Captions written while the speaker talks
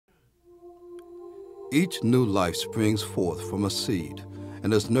Each new life springs forth from a seed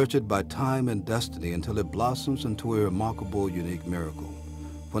and is nurtured by time and destiny until it blossoms into a remarkable, unique miracle.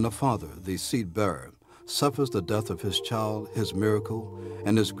 When a father, the seed bearer, suffers the death of his child, his miracle,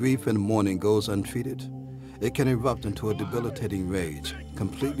 and his grief and mourning goes untreated, it can erupt into a debilitating rage,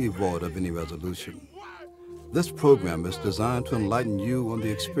 completely void of any resolution. This program is designed to enlighten you on the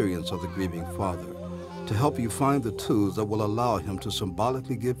experience of the grieving father, to help you find the tools that will allow him to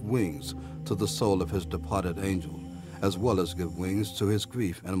symbolically give wings to the soul of his departed angel, as well as give wings to his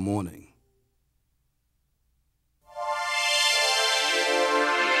grief and mourning.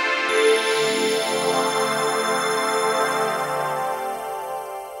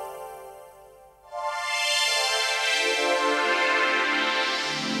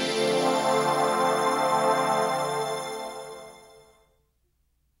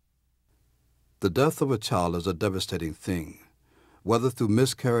 The death of a child is a devastating thing. Whether through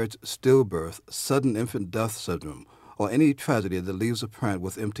miscarriage, stillbirth, sudden infant death syndrome, or any tragedy that leaves a parent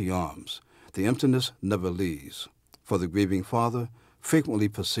with empty arms, the emptiness never leaves. For the grieving father, frequently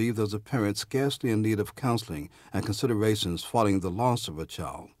perceived as a parent scarcely in need of counseling and considerations following the loss of a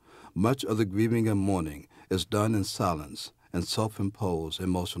child, much of the grieving and mourning is done in silence and self-imposed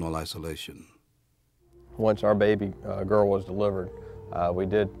emotional isolation. Once our baby girl was delivered, we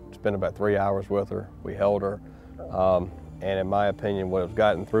did spend about 3 hours with her. We held her. And in my opinion, what has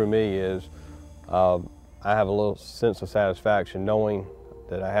gotten through me is I have a little sense of satisfaction knowing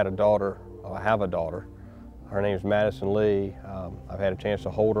that I had a daughter, or I have a daughter. Her name is Madison Lee. I've had a chance to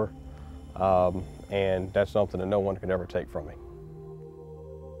hold her, and that's something that no one can ever take from me.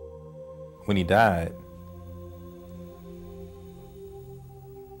 When he died,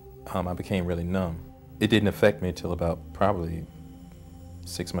 I became really numb. It didn't affect me until about probably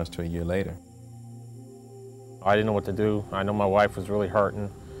 6 months to a year later. I didn't know what to do. I know my wife was really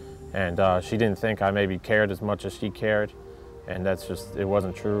hurting, and she didn't think I maybe cared as much as she cared, and that's just, it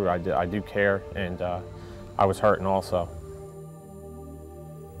wasn't true. I do care, and I was hurting also.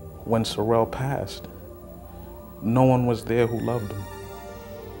 When Sorrell passed, no one was there who loved him.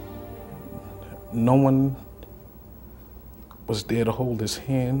 No one was there to hold his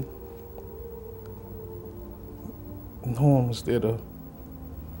hand. No one was there to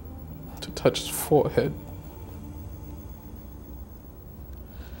touch his forehead.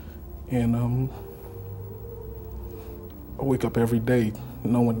 And I wake up every day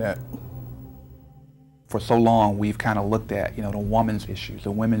knowing that. For so long, we've kind of looked at, the woman's issues,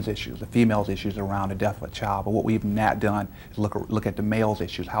 the women's issues, the female's issues around the death of a child. But what we've not done is look at the male's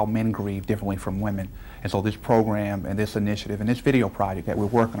issues, how men grieve differently from women. And so this program and this initiative and this video project that we're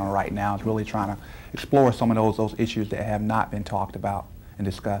working on right now is really trying to explore some of those issues that have not been talked about and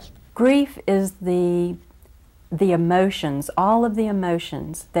discussed. Grief is the emotions, all of the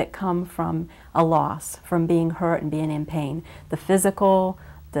emotions that come from a loss, from being hurt and being in pain. The physical,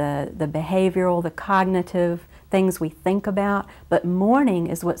 the behavioral, the cognitive, things we think about, but mourning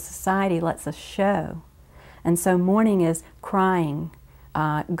is what society lets us show. And so mourning is crying,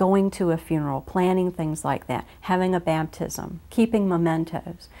 going to a funeral, planning things like that, having a baptism, keeping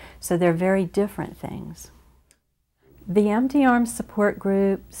mementos. So they're very different things. The Empty Arms Support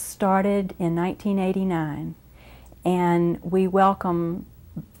Group started in 1989, and we welcome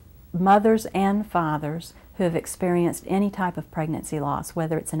mothers and fathers who have experienced any type of pregnancy loss,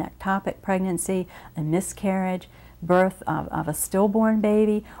 whether it's an ectopic pregnancy, a miscarriage, birth of a stillborn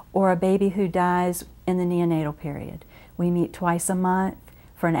baby, or a baby who dies in the neonatal period. We meet twice a month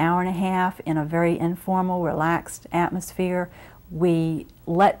for an hour and a half in a very informal, relaxed atmosphere. We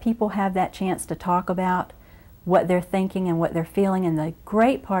let people have that chance to talk about what they're thinking and what they're feeling, and the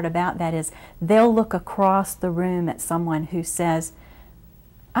great part about that is they'll look across the room at someone who says,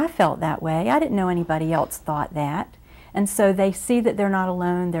 I felt that way, I didn't know anybody else thought that. And so they see that they're not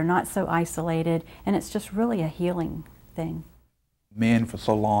alone, they're not so isolated, and it's just really a healing thing. Men, for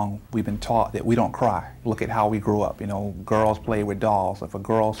so long, we've been taught that we don't cry. Look at how we grew up. Girls played with dolls. If a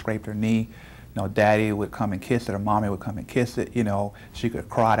girl scraped her knee, daddy would come and kiss it, or mommy would come and kiss it. She could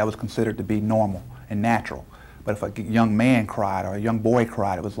cry. That was considered to be normal and natural. But if a young man cried or a young boy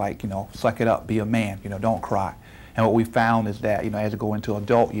cried, it was like, suck it up, be a man, don't cry. And what we found is that, as we go into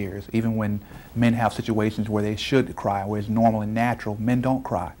adult years, even when men have situations where they should cry, where it's normal and natural, men don't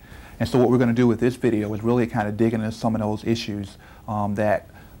cry. And so what we're going to do with this video is really kind of dig into some of those issues that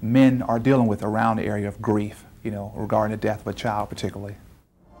men are dealing with around the area of grief, regarding the death of a child particularly.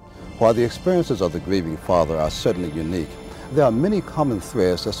 While the experiences of the grieving father are certainly unique, there are many common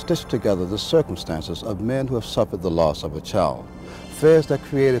threads that stitch together the circumstances of men who have suffered the loss of a child. Threads that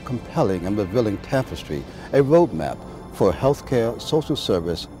create a compelling and revealing tapestry, a roadmap for healthcare, social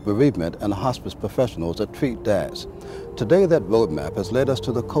service, bereavement, and hospice professionals that treat DAS. Today, that roadmap has led us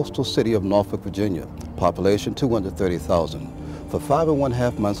to the coastal city of Norfolk, Virginia, population 230,000. For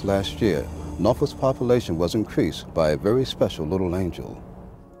 5½ months last year, Norfolk's population was increased by a very special little angel.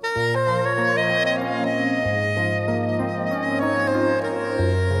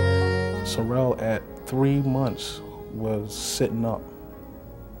 Sorrel at 3 months was sitting up.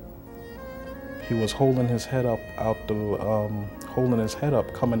 He was holding his head up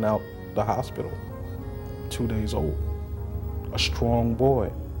coming out the hospital, 2 days old. A strong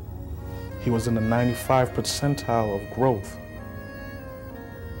boy. He was in the 95th percentile of growth.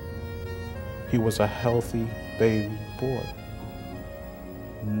 He was a healthy baby boy.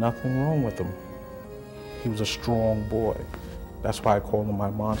 Nothing wrong with him. He was a strong boy. That's why I call him my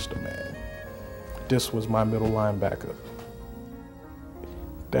monster man. This was my middle linebacker.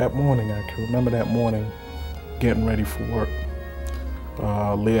 That morning, I can remember that morning, getting ready for work.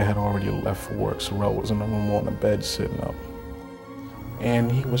 Leah had already left for work. Sorrel was in the room on the bed sitting up.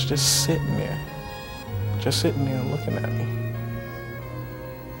 And he was just sitting there looking at me.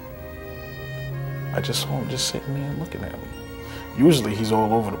 I just saw him just sitting there looking at me. Usually he's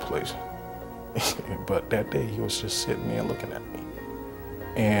all over the place. But that day he was just sitting there looking at me.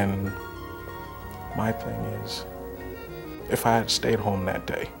 And my thing is, if I had stayed home that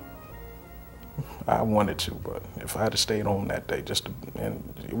day, I wanted to, but if I had stayed home that day, and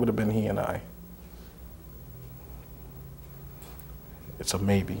it would have been he and I. It's a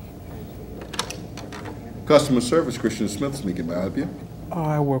maybe. Customer service, Christian Smith speaking. May I help you?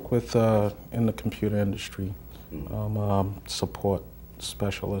 I work with in the computer industry. I'm a support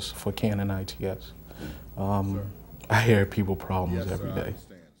specialist for Canon ITS. I hear people problems every day.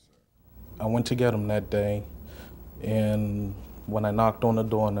 I went to get him that day, and when I knocked on the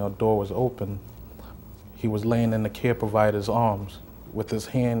door and the door was open, he was laying in the care provider's arms with his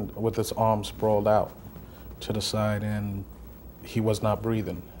arms sprawled out to the side, and he was not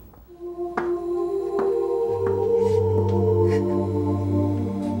breathing.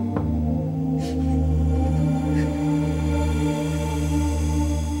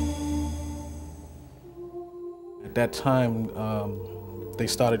 At that time, they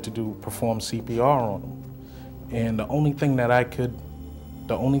started to perform CPR on him. And the only thing that I could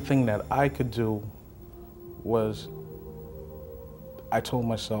do was, I told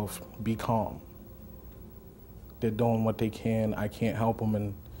myself, be calm. They're doing what they can. I can't help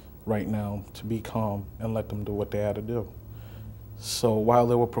them right now, to be calm and let them do what they had to do. So while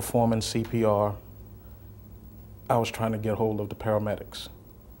they were performing CPR, I was trying to get hold of the paramedics.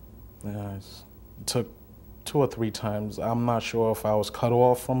 It took 2 or 3 times. I'm not sure if I was cut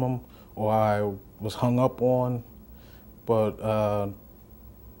off from them or I was hung up on, but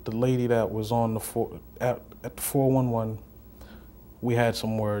the lady that was on at the 411, we had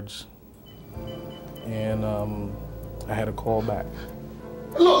some words, and I had a call back.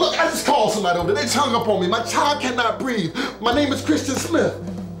 Look, I just called somebody over there. They hung up on me. My child cannot breathe. My name is Christian Smith.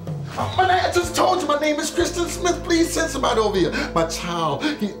 I just told you my name is Christian Smith. Please send somebody over here. My child,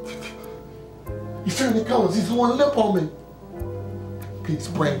 he's turning colors. He's going limp on me. Please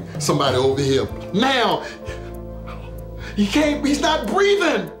bring somebody over here. Now, he's not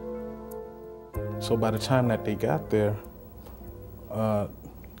breathing. So by the time that they got there,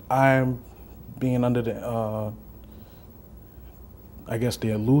 I'm being under the, I guess, the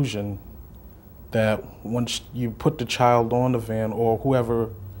illusion that once you put the child on the van, or whoever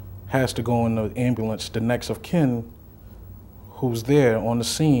has to go in the ambulance, the next of kin who's there on the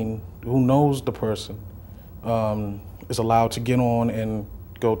scene, who knows the person, is allowed to get on and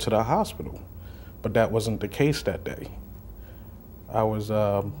go to the hospital. But that wasn't the case that day. I was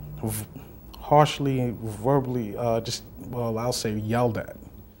harshly, verbally, I'll say yelled at.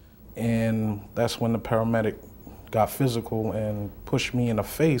 And that's when the paramedic got physical and pushed me in the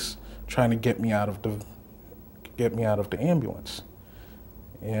face, trying to get me out of the ambulance.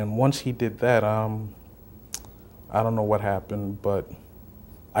 And once he did that, I don't know what happened, but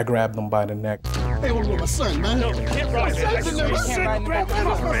I grabbed him by the neck. Hey, what about my son, man? No, get right. My son.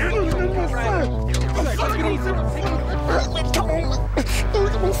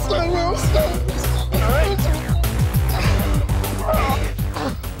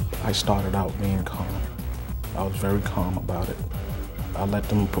 I started out being calm. I was very calm about it. I let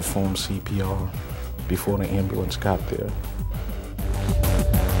them perform CPR before the ambulance got there.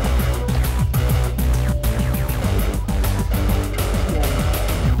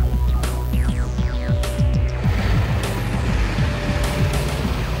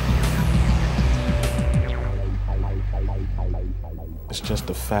 It's just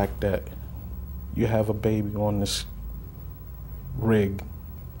the fact that you have a baby on this rig,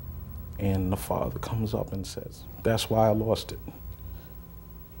 and the father comes up and says, "That's why I lost it."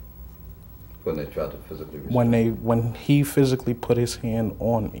 When they tried to physically restrain. When he physically put his hand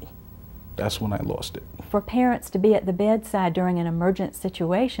on me, that's when I lost it. For parents to be at the bedside during an emergent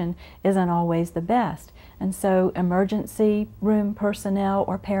situation isn't always the best. And so emergency room personnel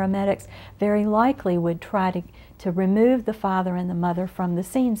or paramedics very likely would try to remove the father and the mother from the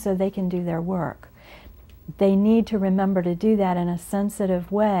scene so they can do their work. They need to remember to do that in a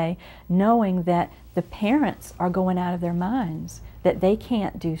sensitive way, knowing that the parents are going out of their minds, that they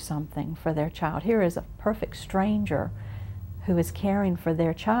can't do something for their child. Here is a perfect stranger who is caring for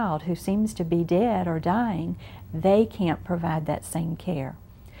their child who seems to be dead or dying. They can't provide that same care.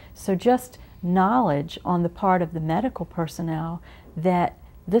 So just knowledge on the part of the medical personnel that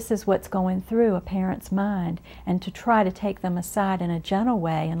this is what's going through a parent's mind, and to try to take them aside in a gentle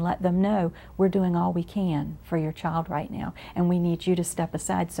way and let them know we're doing all we can for your child right now, and we need you to step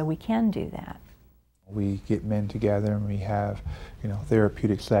aside so we can do that. We get men together and we have,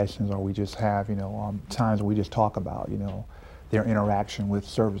 therapeutic sessions, or we just have, times where we just talk about, their interaction with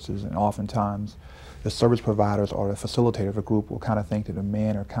services, and oftentimes the service providers or the facilitator of a group will kind of think that the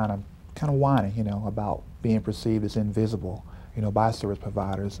men are kind of whining, about being perceived as invisible, by service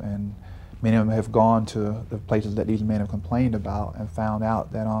providers. And many of them have gone to the places that these men have complained about and found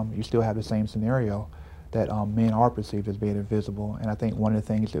out that you still have the same scenario, that men are perceived as being invisible. And I think one of the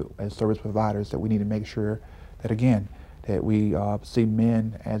things that, as service providers, that we need to make sure that, again, that we see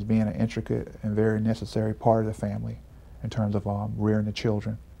men as being an intricate and very necessary part of the family in terms of rearing the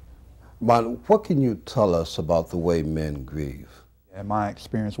children. Martin, what can you tell us about the way men grieve? In my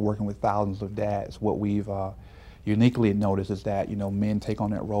experience working with thousands of dads, what we've uniquely noticed is that, men take on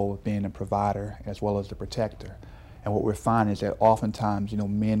that role of being a provider as well as the protector. And what we're finding is that oftentimes,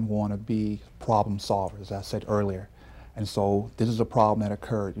 men want to be problem solvers, as I said earlier. And so this is a problem that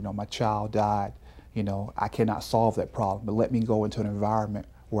occurred. My child died. I cannot solve that problem, but let me go into an environment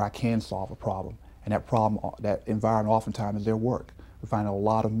where I can solve a problem. And that environment oftentimes is their work. We find a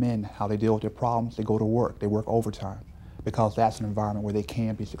lot of men, how they deal with their problems, they go to work, they work overtime, because that's an environment where they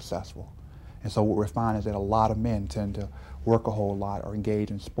can be successful. And so what we're finding is that a lot of men tend to work a whole lot or engage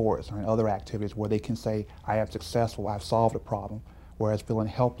in sports or in other activities where they can say, I am successful, I've solved a problem, whereas feeling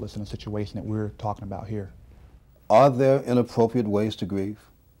helpless in a situation that we're talking about here. Are there inappropriate ways to grieve?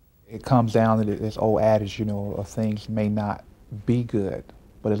 It comes down to this old adage, of things may not be good,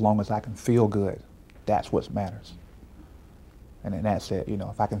 but as long as I can feel good, that's what matters. And then that's it,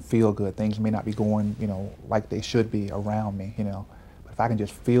 if I can feel good, things may not be going, like they should be around me, but if I can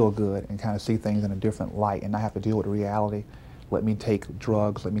just feel good and kind of see things in a different light and not have to deal with reality, let me take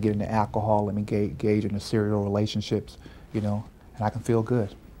drugs, let me get into alcohol, let me engage in the serial relationships, and I can feel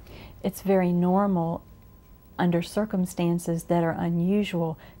good. It's very normal under circumstances that are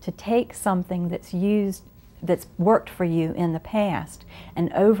unusual to take something that's worked for you in the past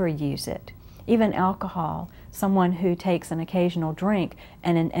and overuse it. Even alcohol, someone who takes an occasional drink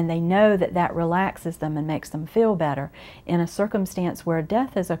and they know that relaxes them and makes them feel better, in a circumstance where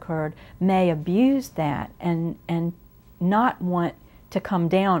death has occurred, may abuse that and not want to come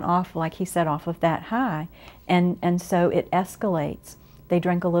down off, like he said, off of that high. And so it escalates. They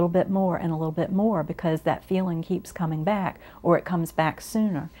drink a little bit more and a little bit more because that feeling keeps coming back, or it comes back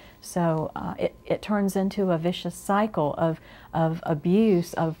sooner. So it turns into a vicious cycle of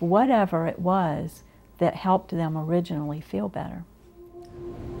abuse of whatever it was that helped them originally feel better.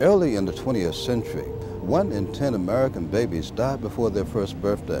 Early in the 20th century, 1 in 10 American babies died before their first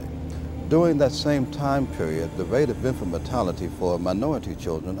birthday. During that same time period, the rate of infant mortality for minority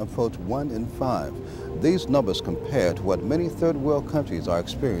children approached 1 in 5. These numbers compare to what many third world countries are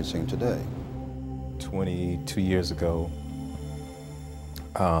experiencing today. 22 years ago,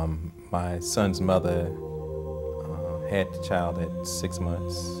 my son's mother had the child at 6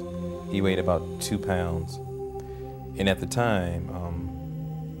 months. He weighed about 2 pounds. And at the time,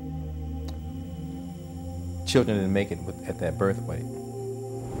 children didn't make it at that birth weight.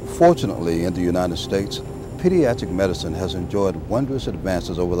 Fortunately, in the United States, pediatric medicine has enjoyed wondrous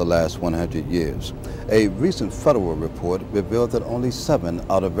advances over the last 100 years. A recent federal report revealed that only 7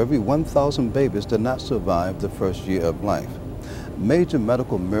 out of every 1,000 babies did not survive the first year of life. Major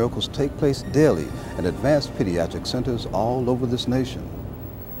medical miracles take place daily in advanced pediatric centers all over this nation.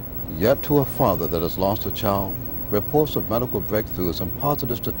 Yet to a father that has lost a child, reports of medical breakthroughs and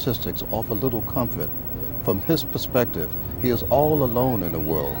positive statistics offer little comfort. From his perspective, he is all alone in the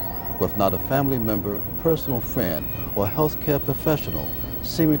world, with not a family member, personal friend, or healthcare professional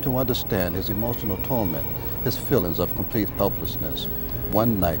seeming to understand his emotional torment, his feelings of complete helplessness.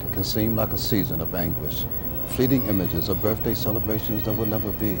 One night can seem like a season of anguish. fleeting images of birthday celebrations that will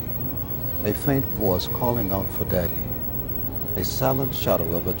never be, a faint voice calling out for daddy, a silent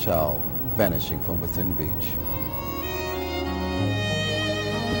shadow of a child vanishing from within reach.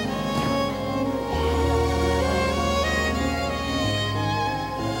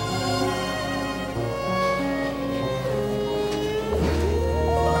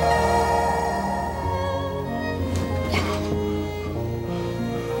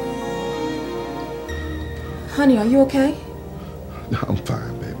 Honey, are you okay? I'm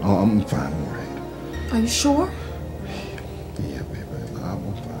fine, baby. I'm fine, all right. Are you sure? Yeah, baby.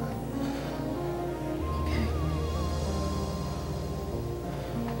 I'm fine. Okay.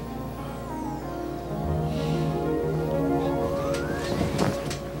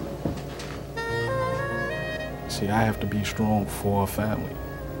 See, I have to be strong for a family.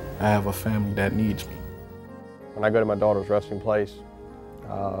 I have a family that needs me. When I go to my daughter's resting place,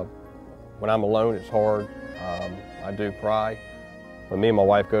 when I'm alone, it's hard. I do cry. When me and my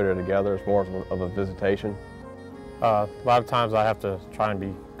wife go there together, it's more of a visitation. A lot of times I have to try and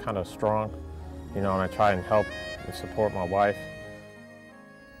be kind of strong, you know, and I try and help and support my wife.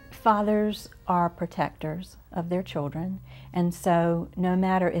 Fathers are protectors of their children, and so no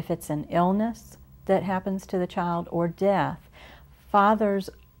matter if it's an illness that happens to the child or death,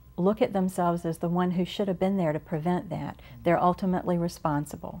 fathers look at themselves as the one who should have been there to prevent that. They're ultimately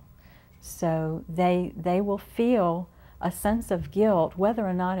responsible. So they will feel a sense of guilt whether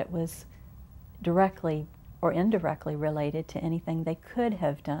or not it was directly or indirectly related to anything they could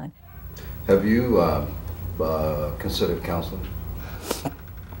have done. Have you considered counseling?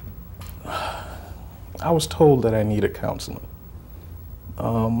 I was told that I needed counseling.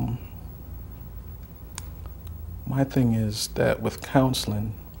 My thing is that with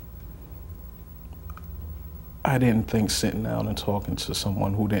counseling, I didn't think sitting down and talking to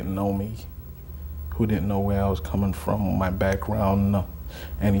someone who didn't know me, who didn't know where I was coming from, my background,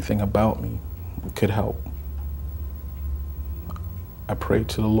 anything about me, could help. I prayed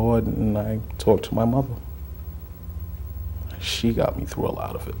to the Lord and I talked to my mother. She got me through a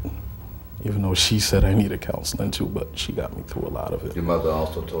lot of it, even though she said I needed counseling too, but she got me through a lot of it. Your mother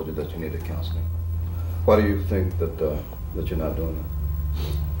also told you that you needed counseling. Why do you think that you're not doing that?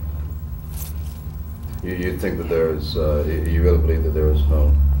 You think that there is, you really believe that there is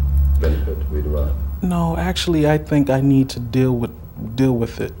no benefit to be derived? No, actually, I think I need to deal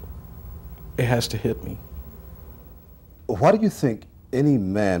with it. It has to hit me. Why do you think any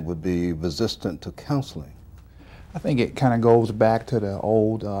man would be resistant to counseling? I think it kind of goes back to the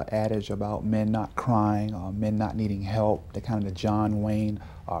old adage about men not crying, men not needing help, the kind of the John Wayne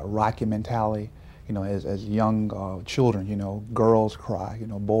Rocky mentality. You know, as young children, you know, girls cry, you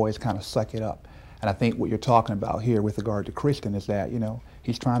know, boys kind of suck it up. And I think what you're talking about here with regard to Christian is that, you know,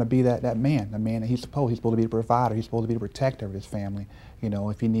 he's trying to be that man, the man that he's supposed to be the provider, he's supposed to be the protector of his family. You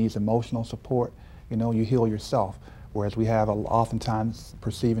know, if he needs emotional support, you know, you heal yourself. Whereas we have oftentimes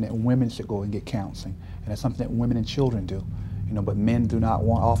perceiving that women should go and get counseling. And it's something that women and children do. You know, but men do not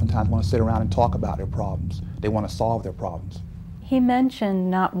oftentimes want to sit around and talk about their problems. They want to solve their problems. He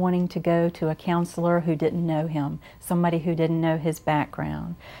mentioned not wanting to go to a counselor who didn't know him, somebody who didn't know his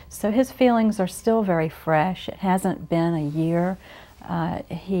background. So his feelings are still very fresh. It hasn't been a year.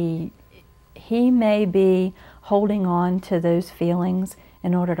 He may be holding on to those feelings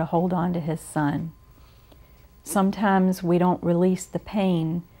in order to hold on to his son. Sometimes we don't release the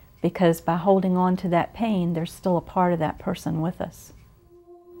pain because by holding on to that pain, there's still a part of that person with us.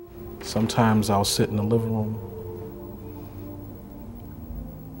 Sometimes I'll sit in the living room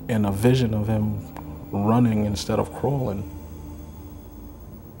and a vision of him running instead of crawling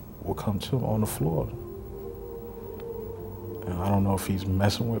will come to him on the floor. And I don't know if he's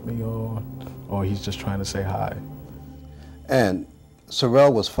messing with me or he's just trying to say hi. And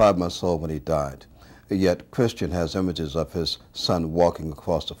Sorrell was 5 months old when he died, yet Christian has images of his son walking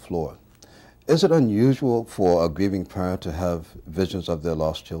across the floor. Is it unusual for a grieving parent to have visions of their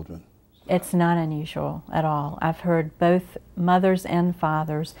lost children? It's not unusual at all. I've heard both mothers and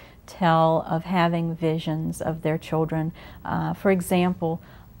fathers tell of having visions of their children. For example,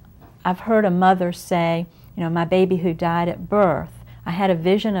 I've heard a mother say, you know, my baby who died at birth, I had a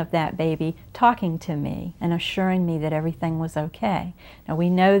vision of that baby talking to me and assuring me that everything was okay. Now we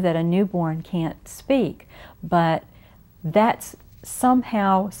know that a newborn can't speak, but that's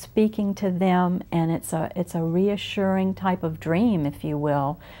somehow speaking to them, and it's a reassuring type of dream, if you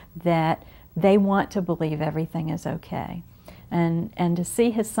will, that they want to believe everything is okay. And to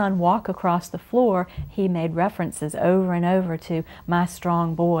see his son walk across the floor, he made references over and over to my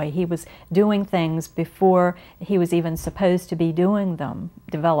strong boy. He was doing things before he was even supposed to be doing them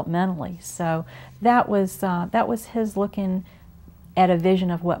developmentally. So that was his looking at a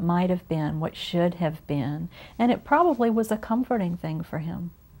vision of what might have been, what should have been. And it probably was a comforting thing for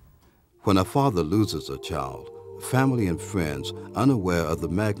him. When a father loses a child, family and friends, unaware of the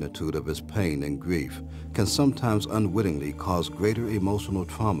magnitude of his pain and grief, can sometimes unwittingly cause greater emotional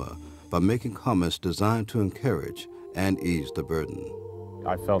trauma by making comments designed to encourage and ease the burden.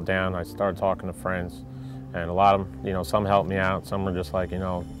 I felt down. I started talking to friends, and a lot of them, some helped me out. Some were just like,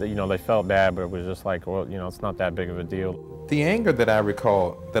 they felt bad, but it was just like, well, it's not that big of a deal. The anger that I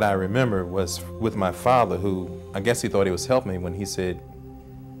remember was with my father, who I guess he thought he was helping me when he said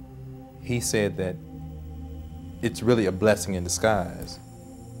that it's really a blessing in disguise.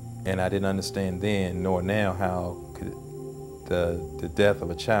 And I didn't understand then nor now how could the death of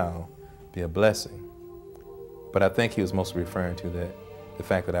a child be a blessing. But I think he was mostly referring to the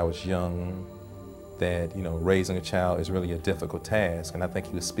fact that I was young, that raising a child is really a difficult task, and I think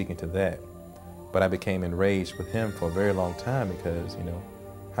he was speaking to that. But I became enraged with him for a very long time because,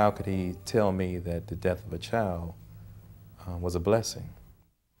 how could he tell me that the death of a child was a blessing?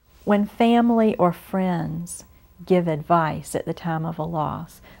 When family or friends give advice at the time of a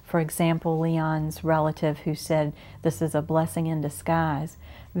loss, for example, Leon's relative who said this is a blessing in disguise,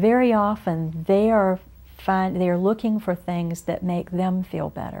 very often they are looking for things that make them feel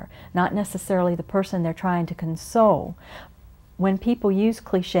better, not necessarily the person they're trying to console. When people use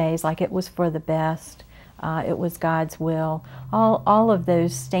cliches like it was for the best, it was God's will, all of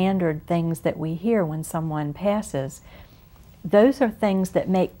those standard things that we hear when someone passes, those are things that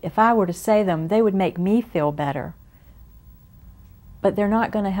if I were to say them, they would make me feel better. But they're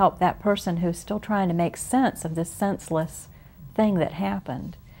not going to help that person who's still trying to make sense of this senseless thing that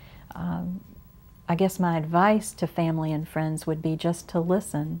happened. I guess my advice to family and friends would be just to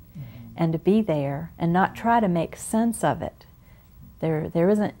listen and to be there and not try to make sense of it. There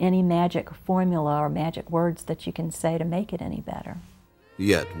isn't any magic formula or magic words that you can say to make it any better.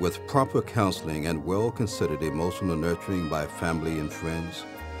 Yet, with proper counseling and well-considered emotional nurturing by family and friends,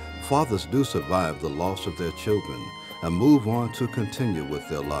 fathers do survive the loss of their children and move on to continue with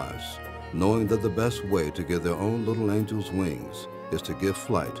their lives, knowing that the best way to give their own little angels wings is to give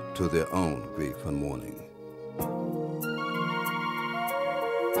flight to their own grief and mourning.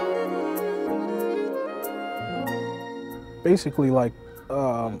 Basically, like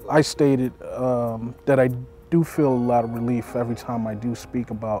I stated, that I do feel a lot of relief every time I do speak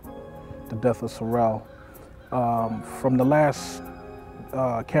about the death of Sorrell. From the last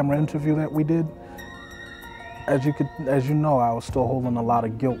camera interview that we did, as you know, I was still holding a lot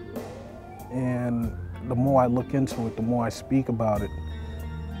of guilt. And the more I look into it, the more I speak about it,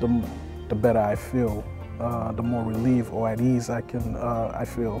 the better I feel, the more relieved or at ease I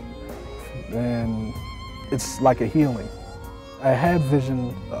feel. And it's like a healing. I had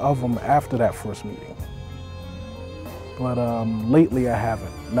vision of him after that first meeting. But lately I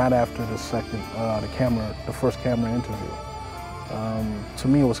haven't, not after the first camera interview. To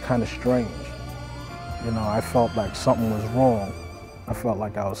me it was kind of strange. I felt like something was wrong. I felt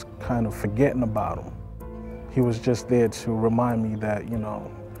like I was kind of forgetting about him. He was just there to remind me that,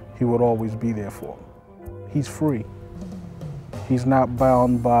 he would always be there for me. He's free. He's not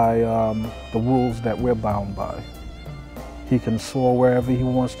bound by the rules that we're bound by. He can soar wherever he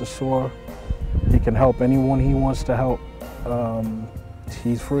wants to soar. He can help anyone he wants to help.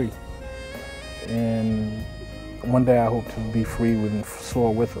 He's free. And one day I hope to be free and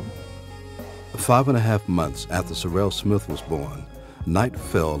soar with him. 5.5 months after Sorrell Smith was born, night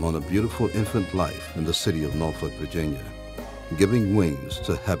fell on a beautiful infant life in the city of Norfolk, Virginia, giving wings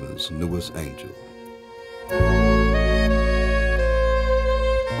to heaven's newest angel.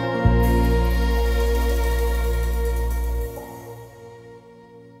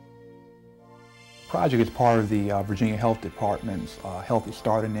 Project is part of the Virginia Health Department's Healthy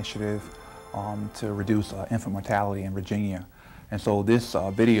Start Initiative to reduce infant mortality in Virginia. And so this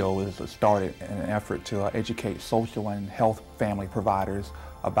video is started in an effort to educate social and health family providers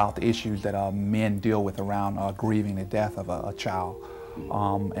about the issues that men deal with around grieving the death of a child.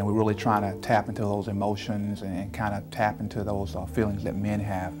 And we're really trying to tap into those emotions and kind of tap into those feelings that men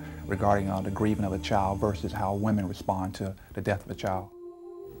have regarding the grieving of a child versus how women respond to the death of a child.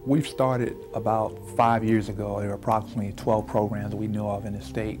 We've started about 5 years ago. There are approximately 12 programs that we knew of in the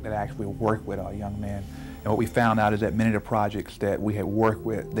state that actually work with young men. And what we found out is that many of the projects that we had worked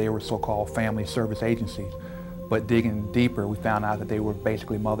with, they were so-called family service agencies. But digging deeper, we found out that they were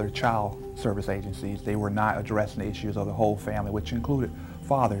basically mother-child service agencies. They were not addressing the issues of the whole family, which included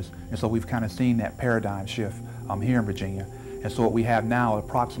fathers. And so we've kind of seen that paradigm shift here in Virginia. And so what we have now is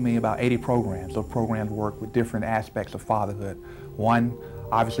approximately about 80 programs. Those programs work with different aspects of fatherhood. One,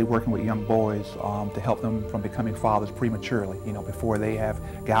 obviously working with young boys to help them from becoming fathers prematurely, before they have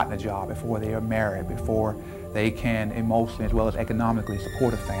gotten a job, before they are married, before they can emotionally as well as economically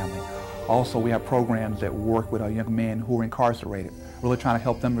support a family. Also, we have programs that work with young men who are incarcerated, really trying to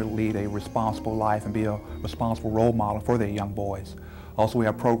help them lead a responsible life and be a responsible role model for their young boys. Also, we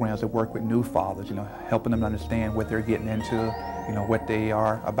have programs that work with new fathers, helping them understand what they're getting into, what they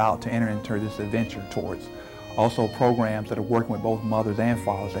are about to enter into this adventure towards. Also, programs that are working with both mothers and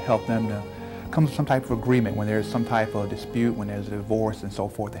fathers to help them to come to some type of agreement when there's some type of dispute, when there's a divorce and so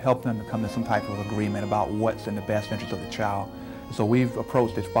forth, to help them to come to some type of agreement about what's in the best interest of the child. So we've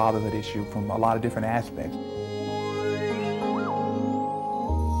approached this fatherhood issue from a lot of different aspects.